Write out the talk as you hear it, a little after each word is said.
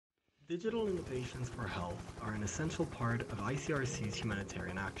Digital innovations for health are an essential part of ICRC's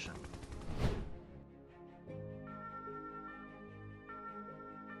humanitarian action.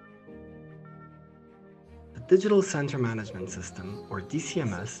 The Digital Center Management System, or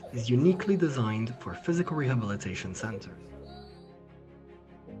DCMS, is uniquely designed for physical rehabilitation centers.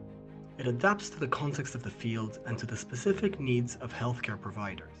 It adapts to the context of the field and to the specific needs of healthcare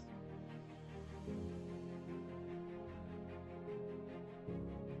providers.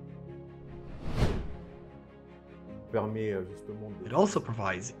 It also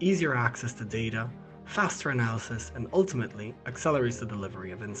provides easier access to data, faster analysis, and ultimately accelerates the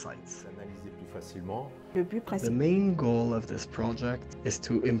delivery of insights. The main goal of this project is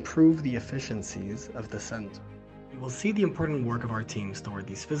to improve the efficiencies of the center. You will see the important work of our teams toward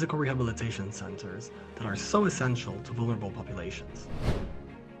these physical rehabilitation centers that are so essential to vulnerable populations.